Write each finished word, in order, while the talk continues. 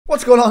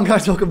What's going on,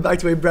 guys? Welcome back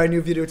to a brand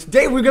new video.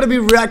 Today we're going to be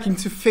reacting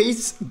to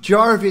FaZe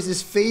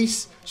Jarvis'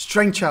 FaZe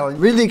Strength Challenge.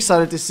 Really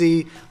excited to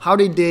see how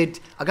they did.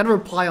 I got a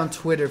reply on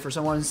Twitter for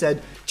someone who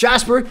said,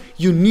 Jasper,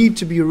 you need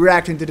to be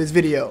reacting to this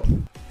video.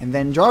 And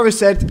then Jarvis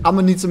said, I'm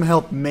going to need some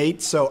help,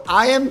 mate. So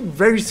I am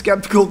very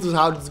skeptical to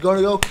how this is going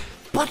to go.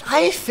 But I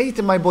have faith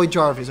in my boy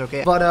Jarvis,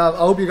 okay? But I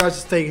hope you guys are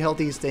staying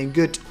healthy, staying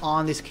good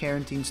on this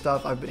quarantine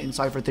stuff. I've been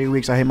inside for 3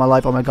 weeks. I hate my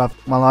life. Oh my god,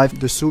 my life.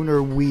 The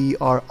sooner we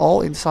are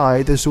all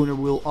inside, the sooner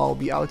we'll all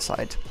be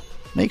outside.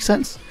 Make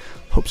sense?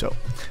 Hope so. All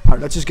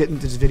right, let's just get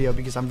into this video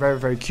because I'm very,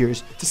 very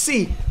curious to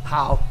see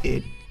how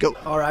it goes.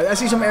 All right, I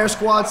see some air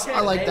squats.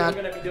 I like that.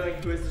 We're gonna be doing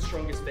who is the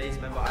strongest FaZe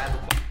member.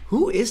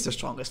 Who is the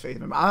strongest FaZe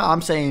member?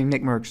 I'm saying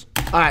Nick Merckx.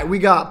 All right, we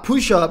got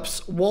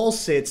push-ups, wall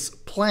sits,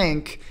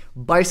 plank,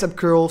 bicep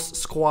curls,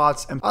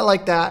 squats, and I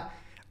like that.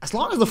 As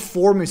long as the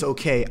form is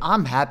okay,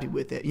 I'm happy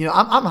with it. You know,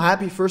 I'm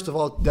happy, first of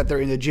all, that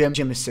they're in the gym.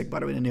 Gym is sick, by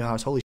the way, in the new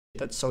house. Holy shit,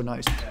 that's so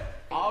nice.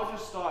 I'll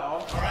just start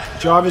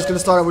off. Jarvis gonna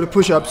start out with the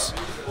push-ups.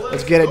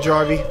 Let's get it,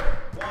 Jarvie.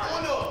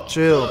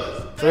 Chill.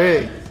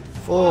 3,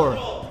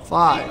 4,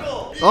 5.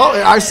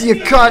 Oh, I see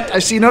a cut. I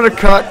see another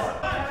cut.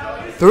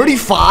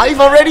 35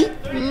 already?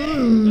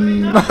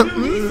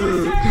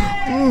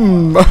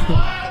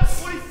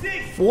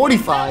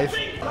 45.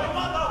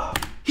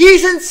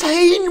 He's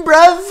insane,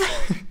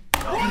 bruv.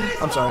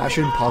 I'm sorry, I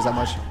shouldn't pause that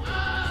much.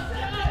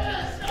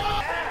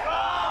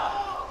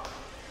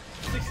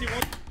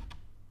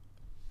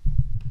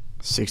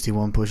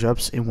 61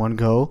 push-ups in one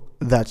go.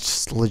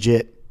 That's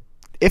legit.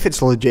 If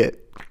it's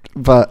legit.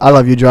 But I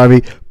love you,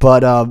 Jarvie.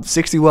 But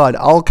 61,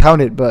 I'll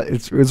count it. But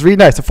it was really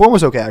nice. The form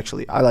was okay,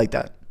 actually. I like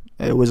that.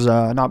 It was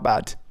not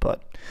bad,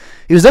 but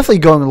he was definitely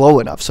going low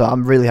enough, so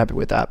I'm really happy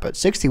with that. But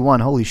 61,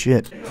 holy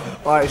shit.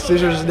 All right,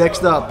 Cizzors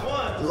next up.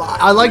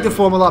 I like the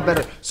form a lot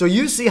better. So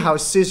you see how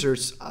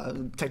Cizzors,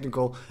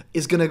 technical,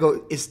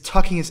 is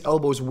tucking his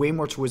elbows way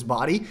more to his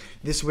body.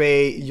 This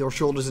way, your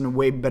shoulder's in a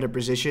way better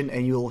position,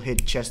 and you'll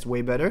hit chest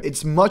way better.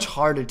 It's much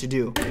harder to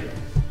do.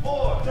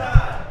 4,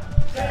 9,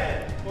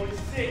 10,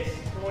 26,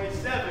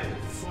 27,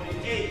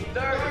 28,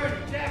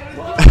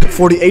 30.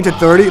 48 to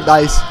 30,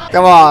 nice.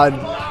 Come on.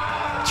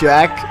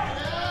 Jack.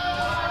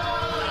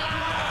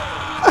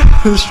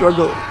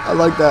 Struggle. I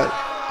like that.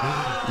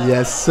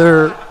 Yes,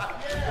 sir.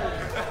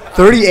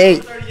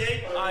 38.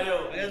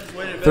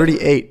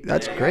 38.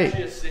 That's great.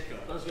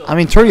 I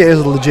mean, 38 is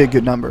a legit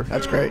good number.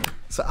 That's great.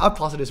 So I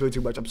paused this way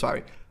too much. I'm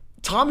sorry.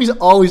 Tommy's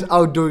always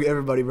outdoing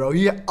everybody, bro.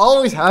 He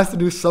always has to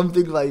do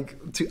something like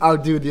to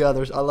outdo the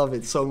others. I love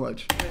it so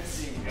much.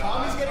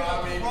 Tommy's getting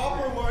a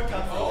proper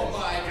workout. Oh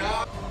my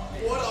god.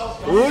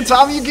 What Ooh,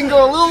 Tommy, you can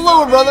go a little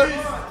lower, brother.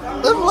 A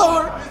little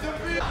lower.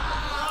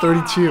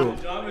 32.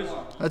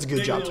 That's a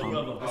good job,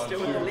 Tom.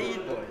 Still in the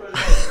lead,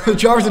 boy.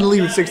 Jarvis in the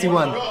lead with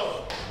 61.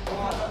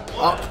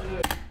 Oh.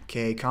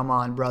 Okay, come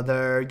on,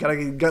 brother. Gotta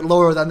get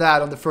lower than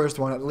that on the first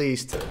one at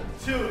least. 2,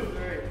 3.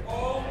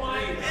 Oh my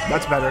god.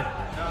 That's better.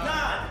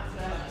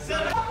 9,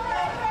 7.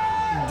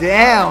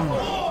 Damn.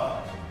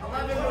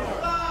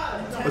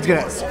 Let's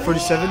get it.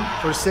 47,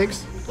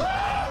 46.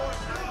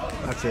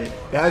 That's it.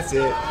 That's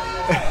it.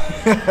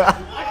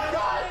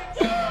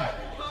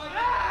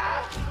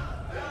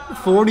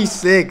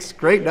 46.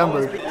 Great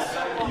number.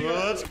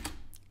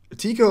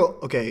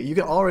 Teeqo, okay, you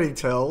can already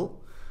tell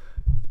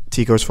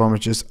Teeqo's form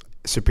is just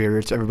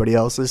superior to everybody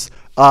else's.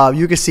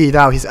 You can see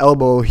now his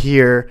elbow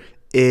here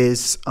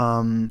is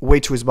way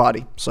to his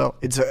body. So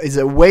it's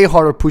a way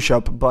harder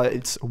push-up, but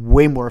it's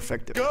way more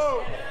effective.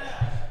 Go!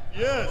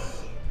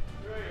 Yes!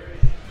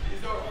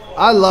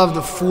 I love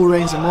the full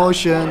range of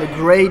motion, the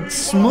great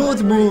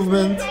smooth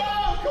movement.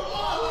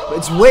 But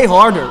it's way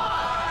harder.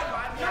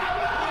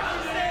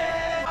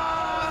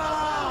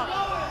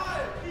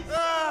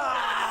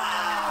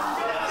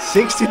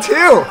 62!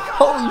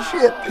 Holy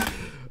shit!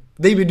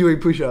 They've been doing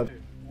push-ups.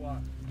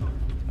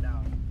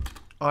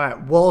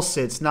 Alright, wall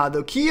sits. Now,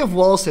 the key of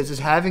wall sits is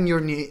having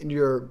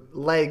your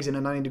legs in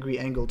a 90-degree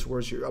angle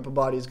towards your upper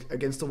body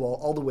against the wall,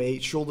 all the way,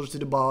 shoulders to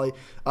the body,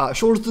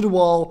 shoulders to the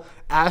wall,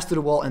 ass to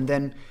the wall, and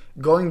then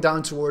going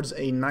down towards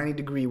a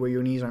 90-degree where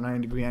your knees are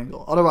 90-degree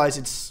angle. Otherwise,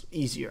 it's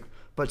easier.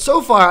 But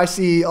so far, I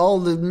see all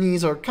the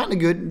knees are kind of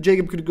good.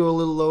 Jacob could go a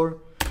little lower.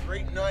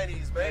 Great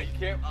 90s, man. You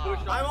can't push.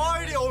 I'm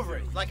already over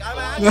it. Like, I'm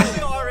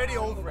actually already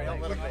over it. I'm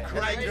gonna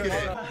cry good.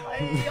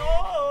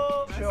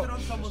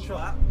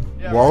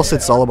 Wall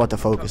sits all about the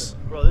focus.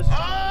 Bro, this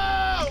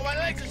my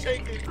legs are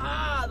shaking.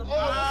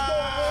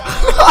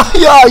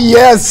 Yeah,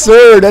 yes,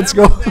 sir. Let's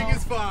go. This thing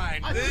is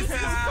fine. This is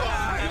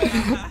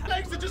fine.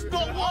 Legs are just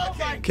not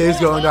walking. K's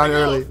going down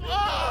early.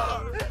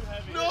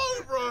 No,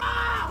 bro.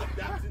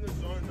 That's in the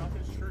zone.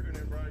 Nothing's triggering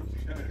it,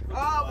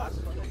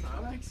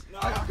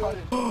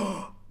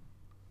 bro.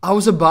 I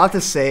was about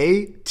to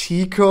say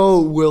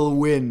Teeqo will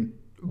win,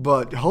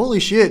 but holy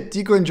shit,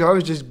 Teeqo and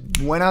Jarvis just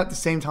went out at the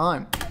same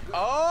time.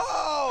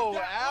 Oh,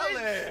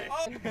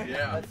 Alex!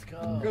 Yeah. Let's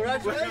go.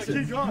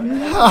 Congratulations.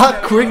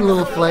 Quick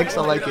little flex,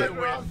 I like it.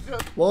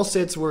 Wall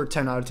sits were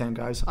 10 out of 10,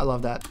 guys. I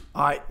love that.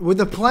 All right, with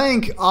the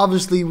plank,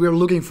 obviously we're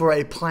looking for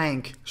a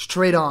plank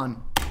straight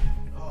on.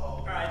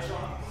 All right,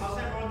 Sean.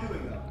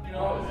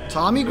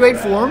 Tommy, great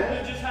form.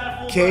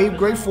 K,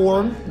 great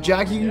form.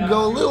 Jack, you can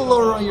go a little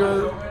lower on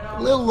your,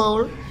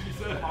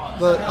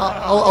 but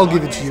I'll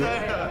give it to you.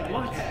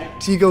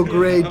 Teeqo,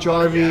 great.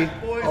 Jarvis,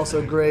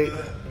 also great.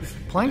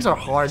 Planks are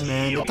hard,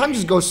 man. The time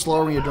just goes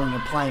slower when you're doing a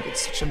plank.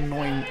 It's such an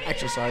annoying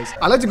exercise.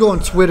 I like to go on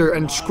Twitter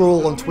and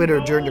scroll on Twitter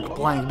during the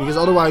plank because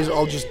otherwise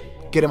I'll just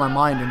get in my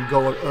mind and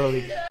go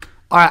early.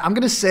 All right, I'm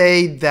gonna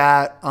say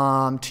that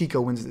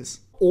Teeqo wins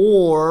this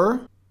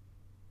or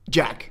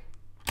Jack.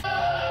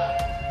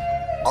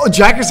 Oh,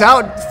 Jack is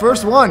out.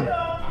 First one.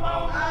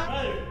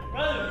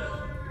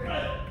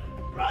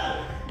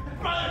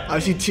 I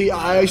see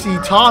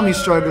Tommy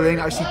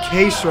struggling. I see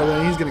K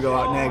struggling. He's gonna go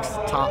out next.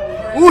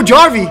 Ooh,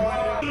 Jarvis.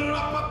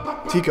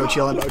 Teeqo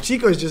chilling. Oh,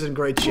 Teeqo is just in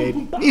great shape.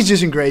 He's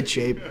just in great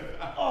shape.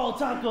 Oh,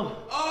 Taco.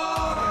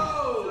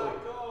 Oh,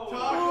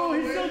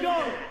 he's still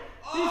going.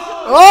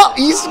 Oh,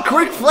 he's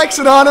quick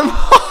flexing on him.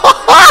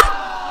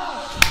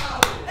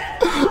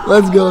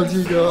 Let's go,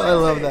 Teeqo. I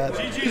love that.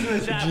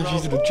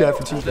 GG's in the chat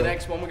for Teeqo. The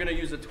next one, we're going to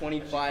use a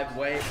 25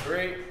 weight.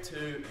 3,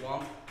 2,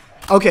 1.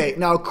 Okay,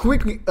 now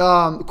quickly,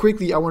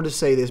 I wanted to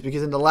say this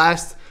because in the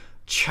last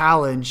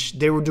challenge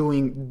they were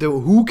doing the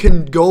who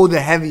can go the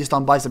heaviest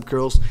on bicep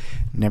curls.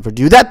 Never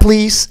do that,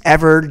 please.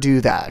 Ever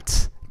do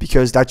that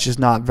because that's just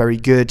not very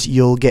good.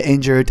 You'll get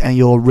injured and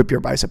you'll rip your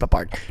bicep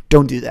apart.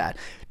 Don't do that.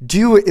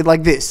 Do it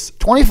like this.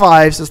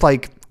 25s is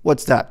like,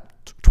 what's that?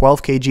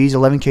 12 kgs,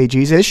 11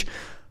 kgs ish.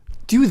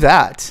 Do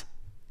that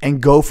and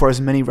go for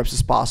as many reps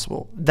as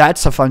possible.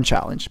 That's a fun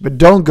challenge, but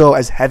don't go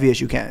as heavy as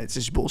you can. It's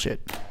just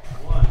bullshit.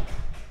 1,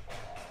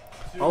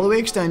 2, all the way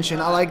extension.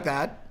 I like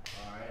that.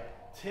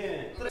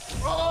 10.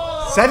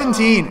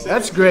 17.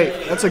 That's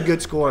great. That's a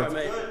good score.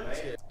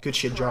 Good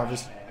shit,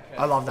 Jarvis.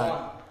 I love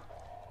that.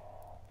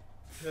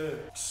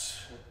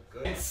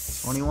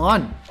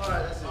 21.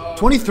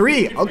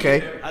 23.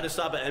 Okay. I had to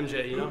stop at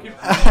MJ, you know?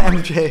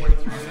 MJ.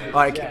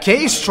 All right.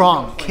 K is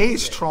strong. K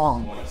is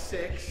strong.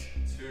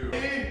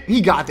 He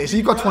got this.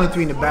 He got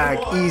 23 in the bag.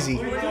 Easy.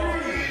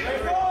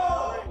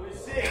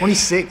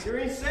 26. You're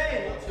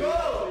insane. Let's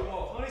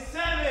go.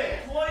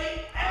 27.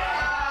 28.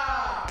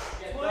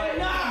 29.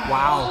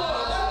 Wow.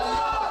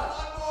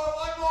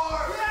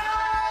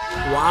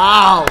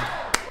 Wow.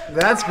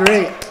 That's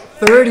great.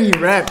 30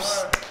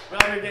 reps. We're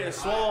out here getting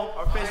swole.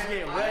 Our face is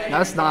getting red.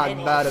 That's not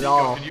bad at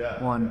all.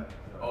 1.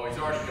 Oh, he's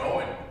already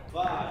going.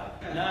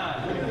 5,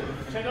 9.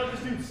 Check out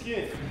this dude's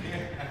skin.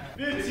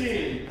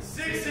 15.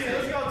 16.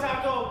 Let's go,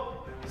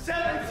 Taco.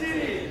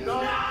 17.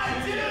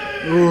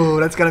 19. Ooh,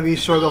 that's gonna be a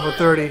short goal for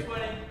 30.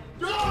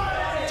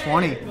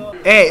 20.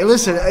 Hey,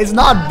 listen, it's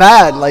not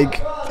bad.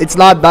 Like, it's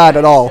not bad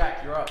at all.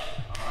 Jack, you're up.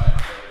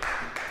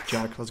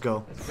 Jack, let's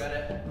go.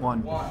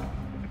 1. 1.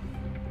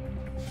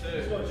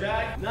 Let's go,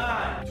 Jack.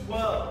 9,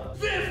 12,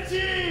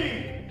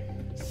 15,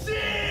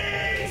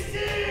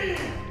 16.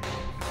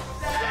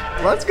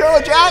 Let's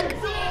go, Jack.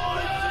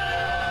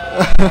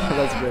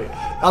 That's great.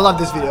 I love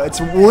this video.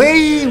 It's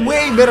way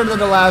better than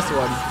the last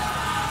one.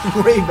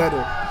 Way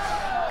better.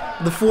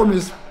 The form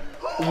is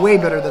way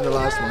better than the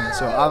last one.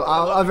 So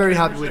I'm very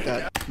happy with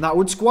that. Now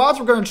with squats,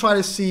 we're gonna try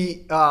to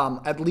see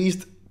at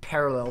least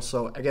parallel.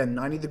 So again,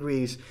 90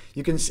 degrees.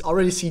 You can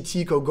already see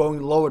Teeqo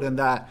going lower than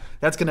that.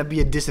 That's gonna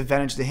be a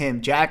disadvantage to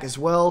him. Jack as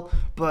well,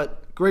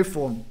 but great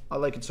form. I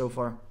like it so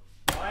far.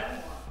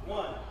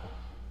 1,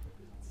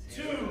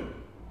 2,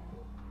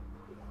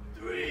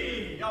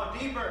 3. Yo,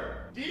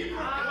 deeper.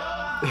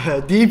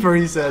 Deeper. Deeper,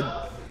 he said.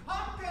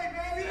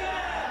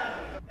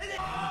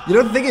 You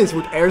know, the thing is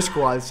with air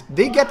squats,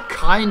 they get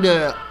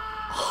kinda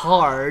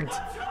hard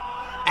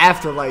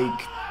after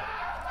like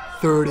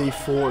 30,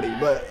 40,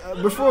 but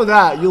before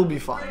that, you'll be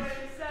fine.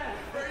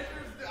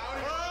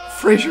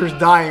 Frazier's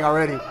dying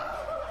already.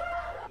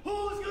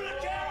 Who's gonna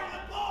carry the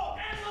ball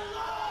and the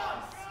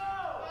loss?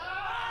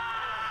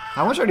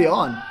 How much are they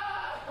on?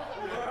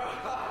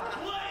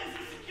 What is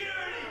the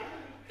security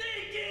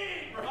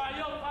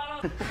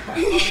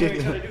thinking?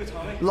 Shit.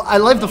 I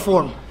like the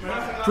form.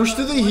 Push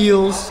to the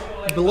heels,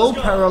 below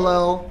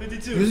parallel,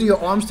 using your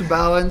arms to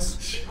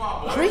balance.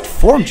 Great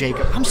form,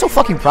 Jacob. I'm so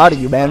fucking proud of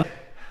you, man.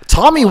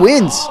 Tommy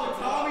wins.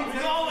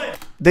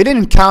 They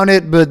didn't count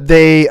it, but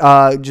they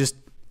just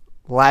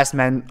last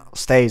man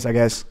stays, I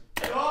guess.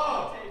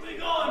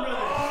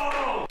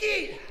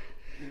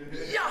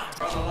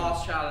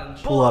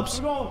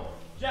 Pull-ups.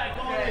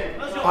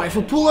 Alright,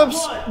 for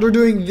pull-ups, they're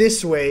doing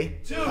this way,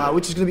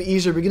 which is going to be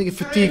easier. We're going to get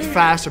fatigued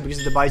faster because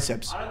of the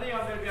biceps.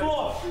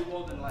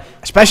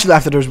 Especially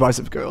after those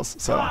bicep curls.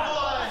 So,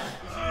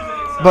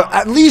 but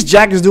at least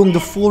Jack is doing the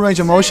full range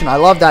of motion. I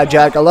love that,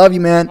 Jack. I love you,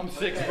 man.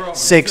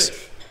 6.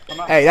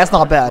 Hey, that's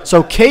not bad.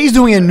 So K's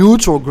doing a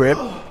neutral grip,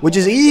 which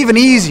is even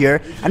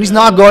easier, and he's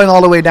not going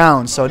all the way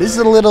down. So this is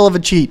a little of a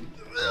cheat.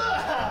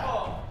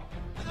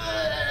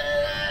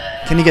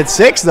 Can he get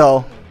 6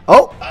 though?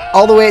 Oh,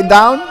 all the way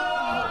down.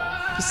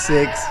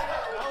 6.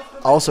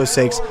 Also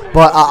 6.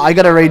 But I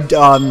gotta rate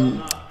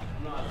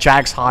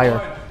Jack's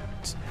higher.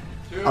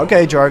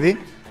 Okay, Jarvis.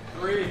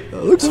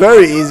 Looks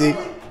very easy.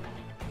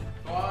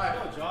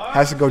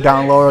 Has to go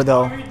down lower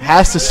though.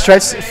 Has to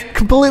stretch,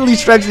 completely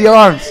stretch the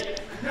arms.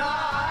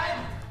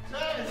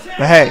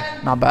 But hey,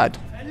 not bad.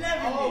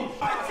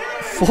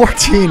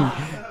 14.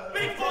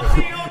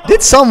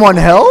 Did someone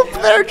help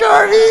there,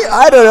 Jarvis?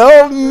 I don't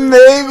know.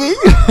 Maybe.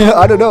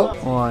 I don't know.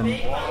 1,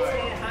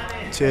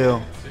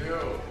 2,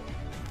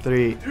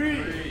 3.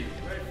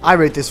 I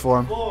rate this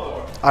for him.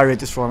 I rate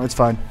this for him. It's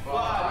fine.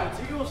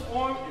 Teeqo's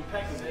form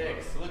impeccable.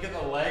 6. Look at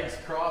the legs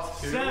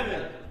crossed.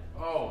 7.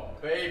 Oh,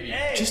 baby.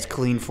 Just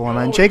clean form,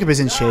 man. Jacob is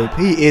in shape.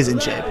 He is in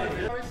shape.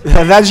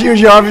 That's you,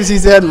 Jarvis. He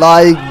said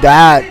like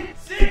that.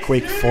 The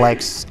quick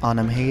flex on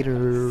him,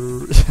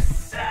 hater.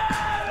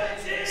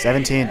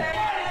 17.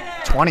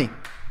 20.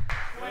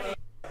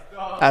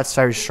 That's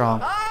very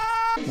strong.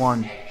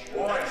 1,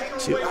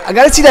 2. I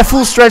gotta see that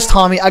full stretch,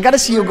 Tommy. I gotta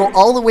see you go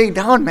all the way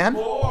down, man.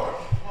 4.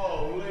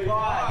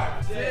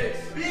 5. 6.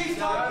 7.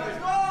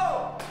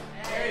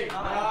 8.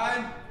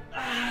 9.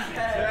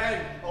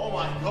 10. Oh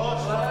my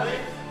gosh.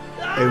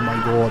 Oh my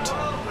god.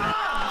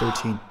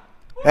 13.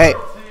 Hey,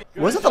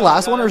 was it the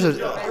last one or is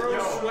it?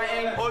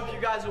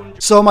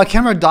 So my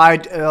camera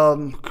died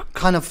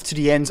kind of to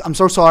the end. I'm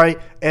so sorry.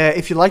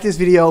 If you like this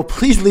video,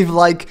 please leave a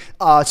like.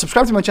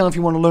 Subscribe to my channel if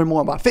you want to learn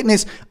more about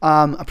fitness.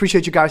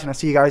 Appreciate you guys, and I'll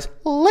see you guys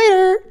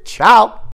later. Ciao.